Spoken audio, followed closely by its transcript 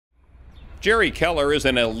Jerry Keller is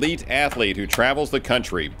an elite athlete who travels the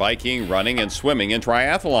country biking, running, and swimming in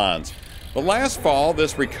triathlons. But last fall,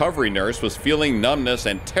 this recovery nurse was feeling numbness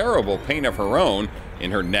and terrible pain of her own in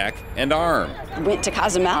her neck and arm. I went to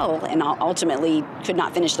Cozumel and ultimately could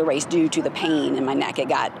not finish the race due to the pain in my neck. It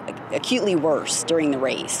got acutely worse during the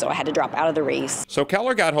race, so I had to drop out of the race. So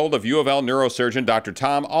Keller got hold of UofL neurosurgeon Dr.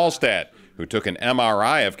 Tom Altstadt, who took an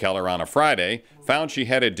MRI of Keller on a Friday, found she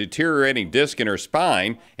had a deteriorating disc in her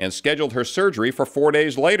spine, and scheduled her surgery for 4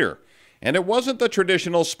 days later. And it wasn't the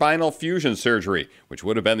traditional spinal fusion surgery, which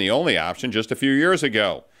would have been the only option just a few years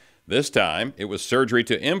ago. This time, it was surgery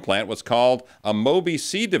to implant what's called a Mobi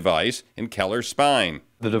C device in Keller's spine.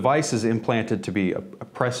 The device is implanted to be a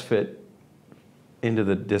press fit into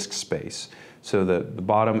the disc space. So the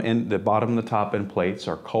bottom and the top end plates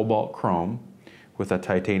are cobalt chrome with a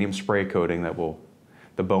titanium spray coating that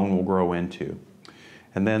the bone will grow into.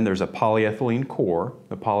 And then there's a polyethylene core.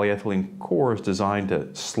 The polyethylene core is designed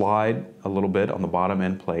to slide a little bit on the bottom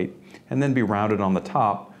end plate and then be rounded on the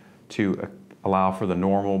top to allow for the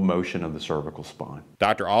normal motion of the cervical spine.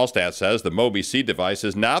 Dr. Altstadt says the Mobi C device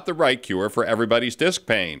is not the right cure for everybody's disc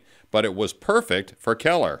pain, but it was perfect for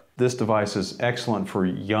Keller. This device is excellent for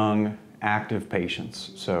young, active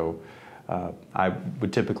patients. So I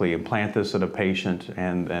would typically implant this at a patient,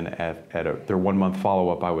 and then at their 1 month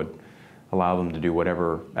follow-up, I would allow them to do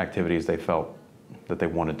whatever activities they felt that they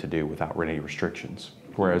wanted to do without any restrictions.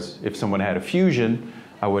 Whereas if someone had a fusion,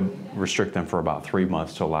 I would restrict them for about 3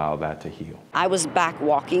 months to allow that to heal. I was back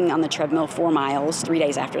walking on the treadmill 4 miles 3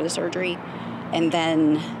 days after the surgery, and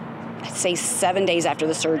then I'd say 7 days after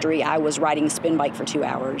the surgery, I was riding a spin bike for 2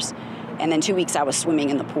 hours, and then 2 weeks I was swimming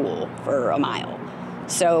in the pool for a mile.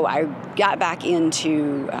 So I got back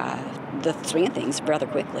into the swing of things rather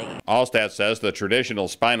quickly. Altstadt says the traditional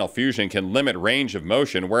spinal fusion can limit range of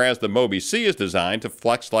motion, whereas the Mobi C is designed to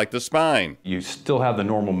flex like the spine. You still have the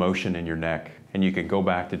normal motion in your neck, and you can go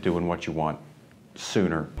back to doing what you want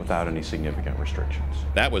sooner without any significant restrictions.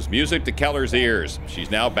 That was music to Keller's ears.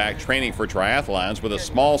 She's now back training for triathlons with a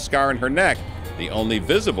small scar in her neck, the only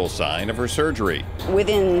visible sign of her surgery.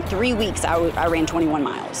 Within 3 weeks, I ran 21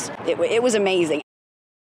 miles. It was amazing.